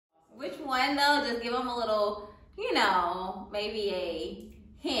one though? Just give them a little, you know, maybe a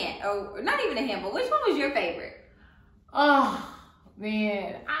hint, or not even a hint, but which one was your favorite? Oh,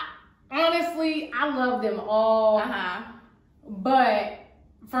 man. Honestly, I love them all. But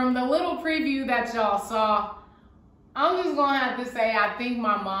from the little preview that y'all saw, I'm just gonna have to say I think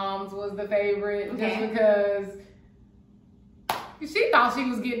my mom's was the favorite, just because she thought she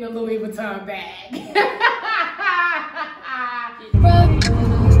was getting a Louis Vuitton bag.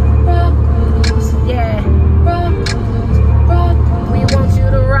 Yeah. We want you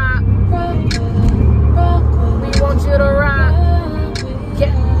to rock. We want you to rock.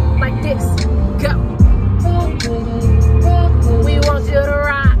 Yeah, like this. Go. We want you to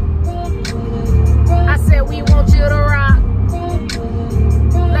rock. I said we want you to rock.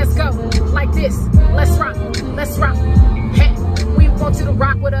 Let's go. Like this. Let's rock. Let's rock. Hey, we want you to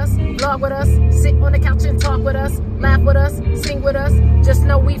rock with us, vlog with us, sit on the couch and talk with us, laugh with us, sing with us. Just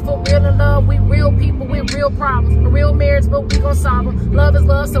know we for real in love. We real people with real problems. A real marriage, but we gon' solve them. Love is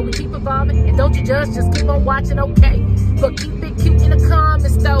love, so we keep evolving. And don't you judge, just keep on watching, okay? But keep it cute in the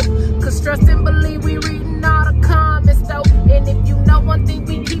comments, though. Cause trust and believe we reading all the comments, though. And if you know one thing,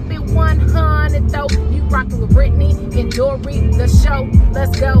 we keep it 100, though. You rockin' with Brittney and Dory, the show.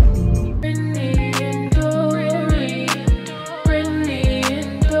 Let's go. Brittney and Dory. Brittney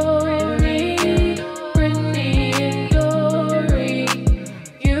and Dory. Brittney and Dory.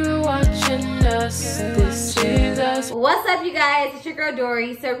 You watching us, this is us. What's up, you guys? It's your girl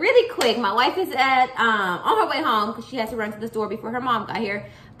Dory. So really quick, my wife is at on her way home because she has to run to the store before her mom got here.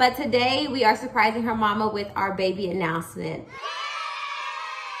 But today we are surprising her mama with our baby announcement.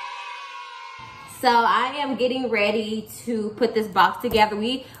 So I am getting ready to put this box together.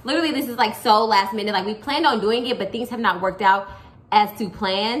 We literally, this is like so last minute. Like we planned on doing it, but things have not worked out as to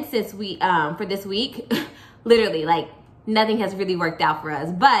plan since we for this week. Literally, like nothing has really worked out for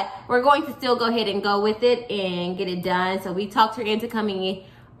us. But we're going to still go ahead and go with it and get it done. So we talked her into coming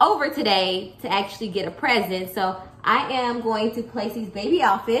over today to actually get a present. So I am going to place these baby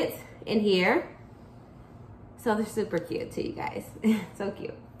outfits in here. So they're super cute too, you guys. So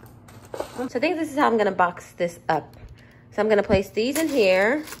cute. So I think this is how I'm gonna box this up. So I'm gonna place these in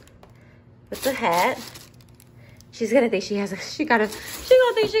here with the hat. She's gonna think she gonna think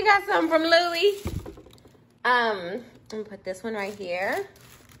she got something from Louis. I'm gonna put this one right here.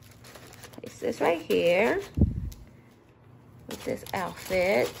 Place this right here with this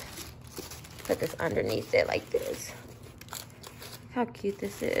outfit. Put this underneath it like this. How cute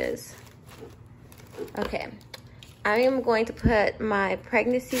this is. Okay. I am going to put my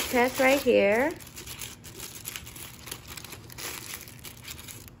pregnancy test right here.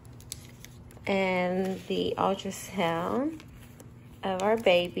 And the ultrasound of our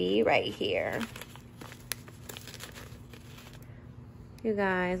baby right here. You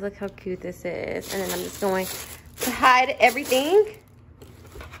guys, look how cute this is. And then I'm just going to hide everything.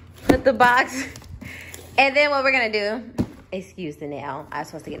 Put the box. And then what we're gonna do, excuse the nail, I was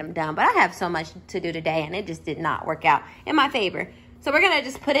supposed to get them done, but I have so much to do today and it just did not work out in my favor. So we're gonna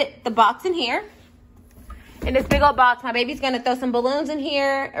just put the box in here, in this big old box. My baby's gonna throw some balloons in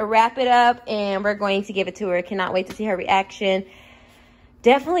here, wrap it up, and we're going to give it to her. Cannot wait to see her reaction.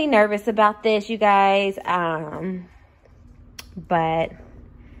 Definitely nervous about this, you guys, but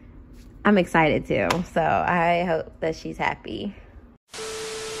I'm excited too. So I hope that she's happy.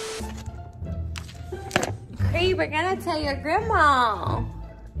 We're gonna tell your grandma.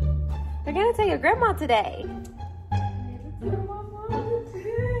 We're gonna tell your grandma today.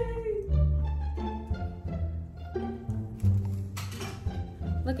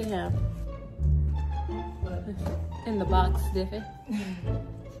 Look at him. In the box, Diffie.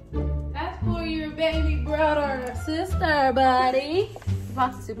 That's for your baby brother. Sister, buddy. The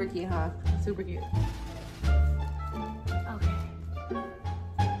box is super cute, huh? Super cute.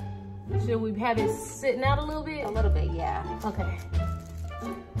 Should we have it sitting out a little bit? A little bit, yeah. Okay.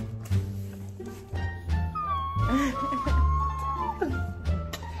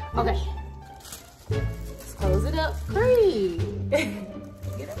 Okay. Let's close it up. Great.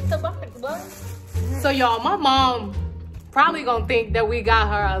 Get up the box, boy. So y'all, my mom probably gonna think that we got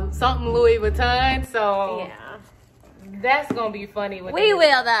her something Louis Vuitton. So yeah, that's gonna be funny. We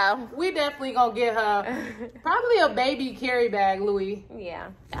will though. We definitely gonna get her probably a baby carry bag, Louis. Yeah.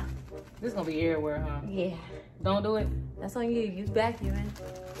 This is gonna be everywhere, huh? Yeah. Don't do it. That's on you. You vacuuming.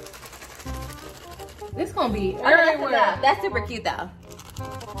 This gonna be everywhere. That's super cute though.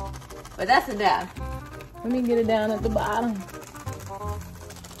 But that's enough. Let me get it down at the bottom.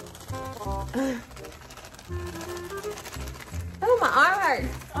 Oh, my arm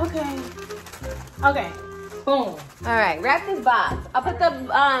hurts. Okay. Okay. Boom. All right, wrap this box. I'll put the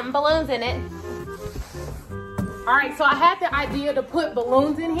balloons in it. All right, so I had the idea to put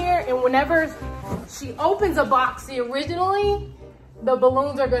balloons in here, and whenever she opens a box, originally, the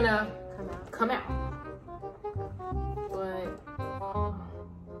balloons are gonna come out. But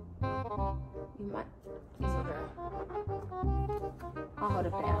You might. it's okay. I'll hold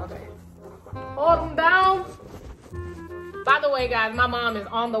it down. Okay. Hold them down. By the way, guys, my mom is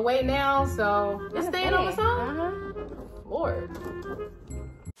on the way now, so just staying on the side. Lord.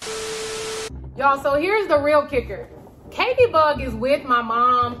 Y'all, so here's the real kicker. Katie Bug is with my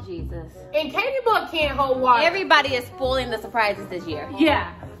mom. Jesus. And Katie Bug can't hold water. Everybody is spoiling the surprises this year.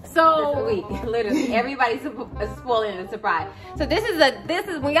 Yeah. So This week, literally, everybody's spoiling the surprise. So this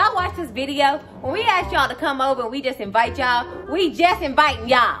is when y'all watch this video, when we ask y'all to come over and we just invite y'all, we just inviting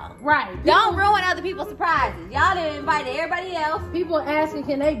y'all. right. Don't ruin other people's surprises. Y'all didn't invite everybody else. People asking,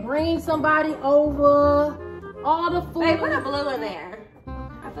 can they bring somebody over? All the food. Hey, put a balloon in there.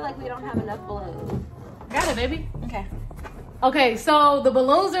 I feel like we don't have enough balloons. Got it, baby. Okay. Okay, so the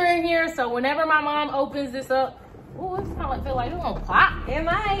balloons are in here. So whenever my mom opens this up, oh, it's not like feel like it's gonna pop. It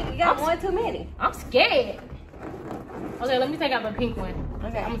might. You got one too many. I'm scared. Okay, let me take out the pink one.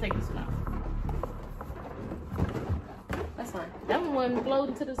 Okay. I'm gonna take this one out. That's fine. That one wasn't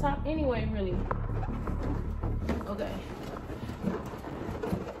floating to the top anyway, really. Okay.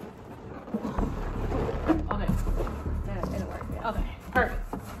 Okay. It'll work. Yeah. Okay. Perfect.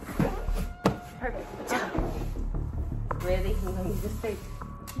 Perfect. Really? You just tape.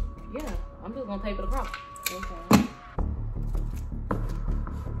 Yeah, I'm just gonna tape it across. Okay.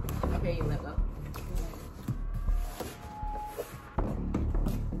 Okay, you let go.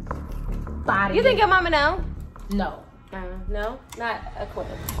 Body. You think your mama know? No. No, not a clue.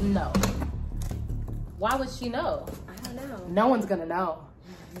 No. Why would she know? I don't know. No one's gonna know.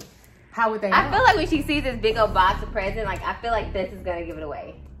 How would they know? I feel like when she sees this big old box of presents, like I feel like this is gonna give it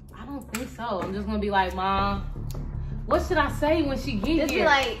away. I don't think so. I'm just gonna be like, Mom, what should I say when she gets Just here? be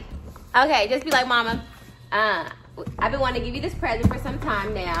like, okay, just be like, Mama, I've been wanting to give you this present for some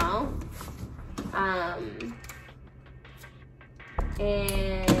time now.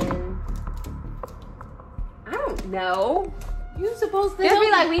 And I don't know. You supposed to Just help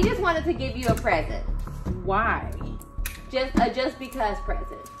be like, me. we just wanted to give you a present. Why? Just because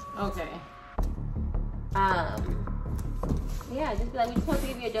present. Okay. Yeah, just be like, we just want to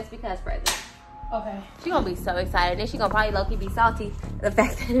give you a just because present. Okay. She gonna be so excited. Then she gonna probably low-key be salty the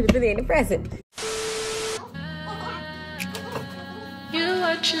fact that it's really any present. You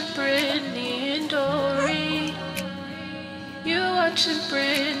watching Brittney and Dory. You watching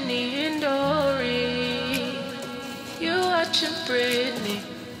Brittney and Dory. You watching Brittney.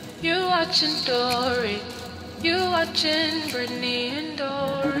 You watching Dory. You watching Brittney and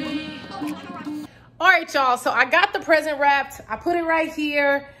Dory. All right, y'all. So I got the present wrapped. I put it right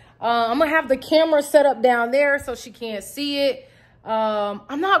here. I'm gonna have the camera set up down there so she can't see it.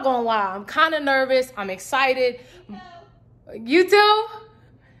 I'm not gonna lie. I'm kind of nervous. I'm excited. You too?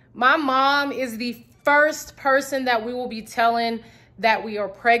 My mom is the first person that we will be telling that we are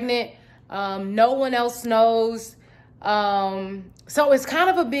pregnant. No one else knows. So it's kind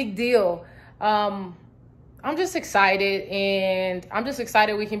of a big deal. I'm just excited, and I'm just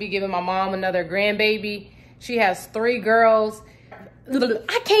excited we can be giving my mom another grandbaby. She has 3 girls.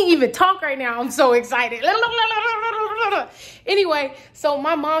 I can't even talk right now. I'm so excited. Anyway, so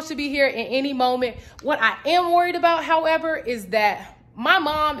my mom should be here in any moment. What I am worried about, however, is that my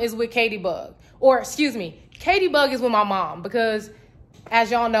mom is with Katie Bug. Or, excuse me, Katie Bug is with my mom because, as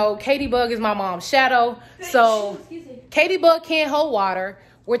y'all know, Katie Bug is my mom's shadow. So Katie Bug can't hold water.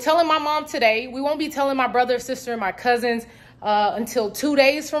 We're telling my mom today. We won't be telling my brother, sister, and my cousins until 2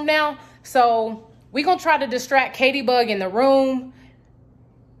 days from now. So we're going to try to distract Katie Bug in the room.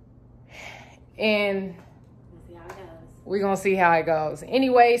 And we're going to see how it goes.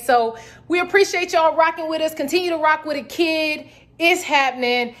 Anyway, so we appreciate y'all rocking with us. Continue to rock with a kid. It's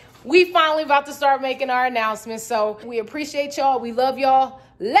happening. We finally about to start making our announcements. So we appreciate y'all. We love y'all.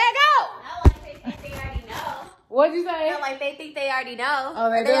 Let go. What'd you say? Like they think they already know. Oh,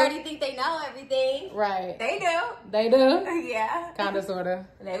 they do? already think they know everything. Right. They do. They do? Yeah. Kind of, sort of.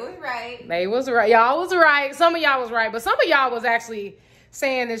 They was right. They was right. Y'all was right. Some of y'all was right. But some of y'all was actually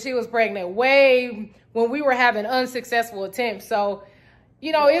saying that she was pregnant way when we were having unsuccessful attempts. So,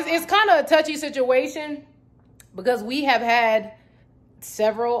 you know, it's kind of a touchy situation because we have had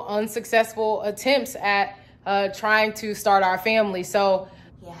several unsuccessful attempts at trying to start our family. So,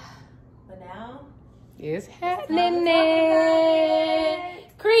 Yeah. But now it's happening.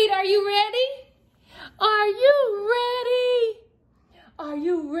 Creed, are you ready? Are you ready? Are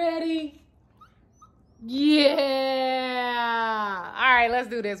you ready? Yeah. All right, let's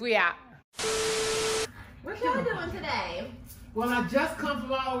do this. We out. What y'all doing today? Well, I just come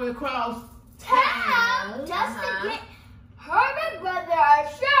from all the way across town just to get her big brother a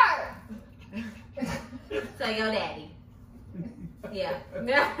shirt. So your daddy. Yeah.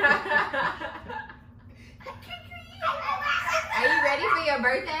 Are you ready for your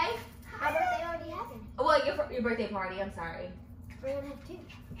birthday? My birthday already happened. Well, your birthday party. I'm sorry. We're gonna have two.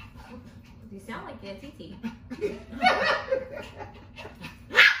 You sound like your TT. My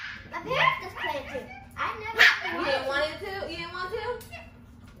parents just planned to. I never. You didn't want it to? You didn't want to?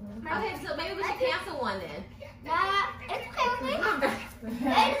 Okay, so maybe we should cancel one then. Nah, it's okay with me.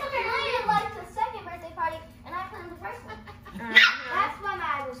 They just planned like the second birthday party, and I planned the first one. That's why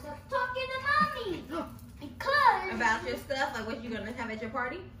I was just talking to mommy. Because About your stuff, like what you gonna have at your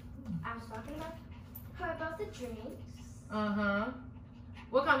party? I was talking about her about the drinks.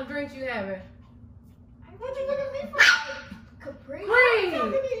 What kind of drinks you having? What you gonna be for? Like Capri?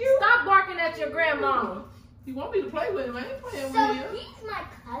 Stop barking at your grandma. You want me to play with him? I ain't playing So with him. he's my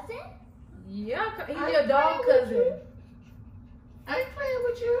cousin? Yeah, he's your dog cousin. I ain't playing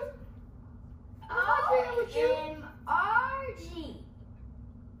with you. OMRG.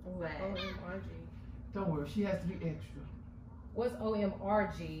 What? OMRG. Don't worry, she has to be extra. What's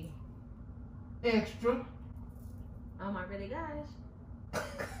OMRG? Extra. Oh my really gosh.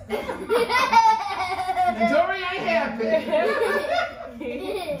 And Dory ain't happy.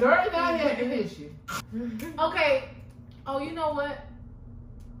 Dory not happy, is she? Okay. Oh, you know what?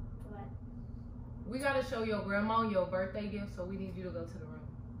 What? We gotta show your grandma your birthday gift, so we need you to go to the room.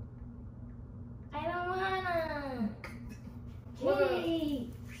 I don't wanna. What? Gee.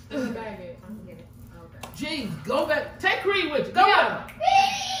 In the bag it. I'm gonna get it. Okay. Jeez, go back. Take Creed with you. Go Yeah. with her.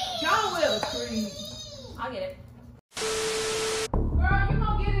 Go with her, Creed. I'll get it. Girl, you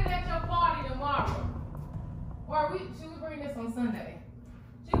gonna get it at your party tomorrow. Or should we bring this on Sunday?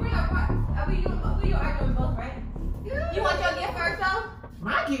 Should we bring our part? We arguing both, right? Yeah. You want your gift first though?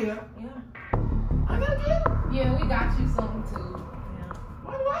 My gift? Yeah. I got a gift? Yeah, we got you something too. Yeah.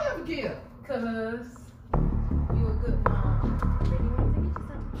 Why do I have a gift? Cause you a good mom. Brittney wanted to get you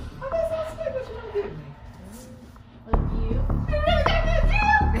something. Oh, that's so sweet. What you gonna give me? A gift. You really got me a gift?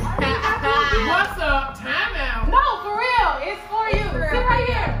 What's up? Time out. No, for real. It's for you. For real. Sit right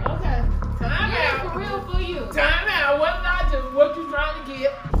here. Okay. Time Yeah, out. for real for you. Time out. What did I do? What you trying to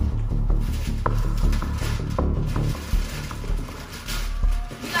get?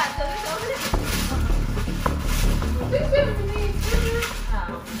 You got scissors over there? This shouldn't be scissors.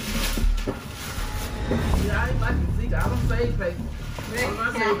 Oh. Yeah, I ain't like to see that. I don't save paper. What am I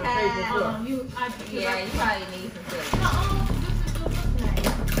saving paper for? Yeah, you probably need some scissors. This is your birthday.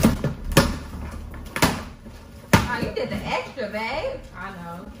 Oh, you did the extra, babe. I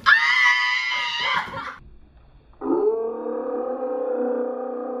know.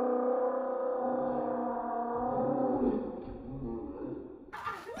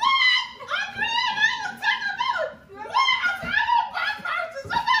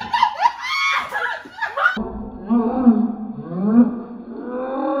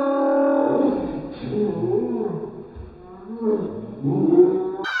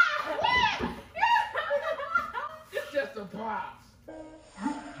 It's just a box.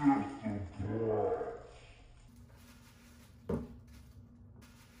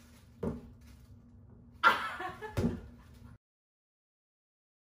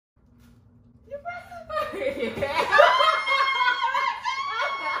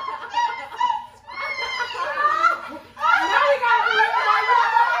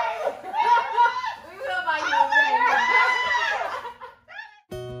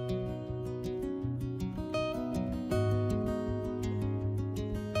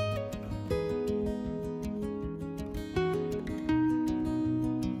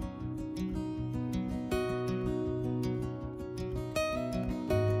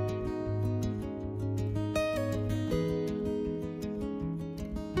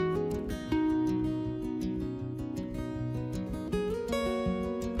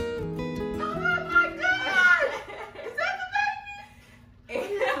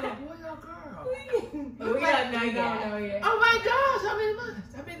 Oh my gosh, how many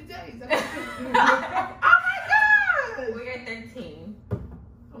months? How many days? Oh my gosh! We're at 13.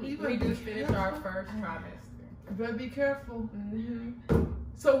 You We just finished our first trimester. better be careful. Mm-hmm.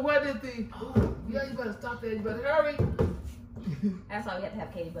 So what is the, oh, yeah, you better stop there, you better hurry. That's why we have to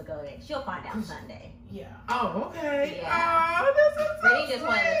have Katie but go in. She'll find out Sunday. Yeah. Oh, okay. Yeah. Oh, this is so Brittney just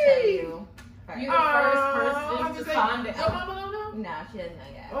wanted to tell sweet. you. You First. the first I'm person just to saying, find your out. mama don't know? No, she doesn't know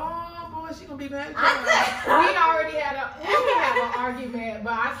yet. Oh boy, she gonna be mad. We already had an argument,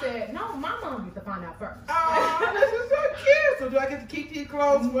 but I said, no, my mom get the to find out first. Oh, this is so cute. So do I get to keep these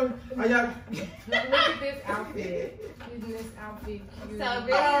clothes? Are y'all... Look at this outfit. Isn't this outfit cute? So really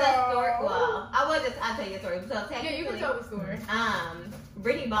the story, well, I'll tell you a story. So technically, yeah, you can tell the story.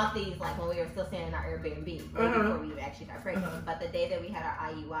 Brittney bought these like when we were still staying in our Airbnb before we actually got pregnant. But the day that we had our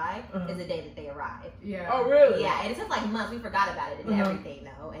IUI is the day that they arrived. Yeah. Oh, really? Yeah, and it took like months. We forgot about it and everything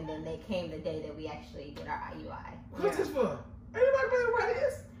though. And then they came the day that we actually did our IUI. What's this for? Ain't nobody better wear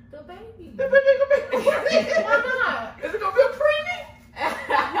this. The baby. The baby gonna be Why not? Is it gonna be a preemie?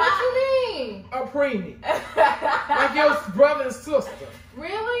 What you mean? A preemie. Like your brother and sister.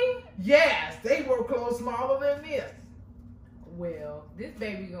 Really? Yes, they wore clothes smaller than this. Well, this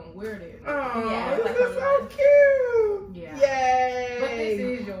baby gonna wear this. Oh, Yeah, this like is so cute. Yeah. Yay. But this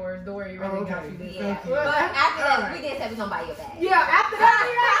is yours. Dory really got you this. Yeah. Thank you. But after that, Alright. we did say we gonna buy you a bag. Yeah, after that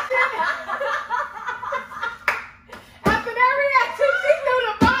reaction, she threw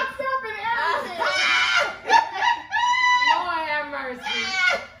the box up and everything. Lord have mercy.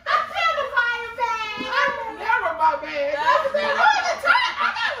 I'm trying to buy a bag. I never buy bags.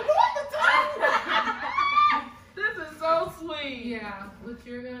 This is so sweet. Yeah, but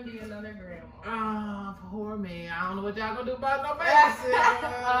you're gonna be another grandma. Oh, poor me. I don't know what y'all gonna do about no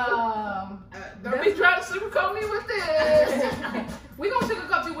babysitter. Don't be trying to sugarcoat me with this. We gonna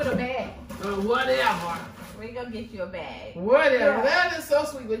sugarcoat you with a bag. Whatever. We gonna get you a bag. Whatever. Yeah. That is so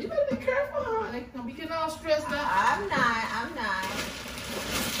sweet. But you better be careful, huh? They gonna be getting all stressed out. I'm not.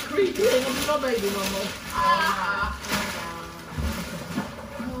 Creepy. Ain't gonna be no baby no more.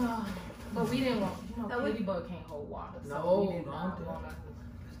 But we didn't want, you know, So we- Ladybug can't hold water. So No, we did not don't. want to.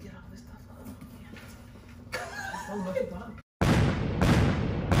 Let's get all this stuff up. So much about it.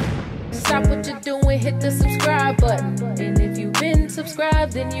 Stop what you're doing, hit the subscribe button. And if you've been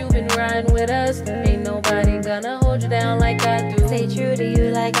subscribed, then you've been riding with us. Ain't nobody gonna hold you down like I do. Stay true to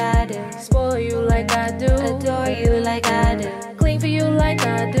you like I do. Spoil you like I do. Adore you like I do. Clean for you like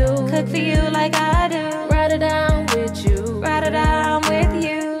I do. Cook for you like I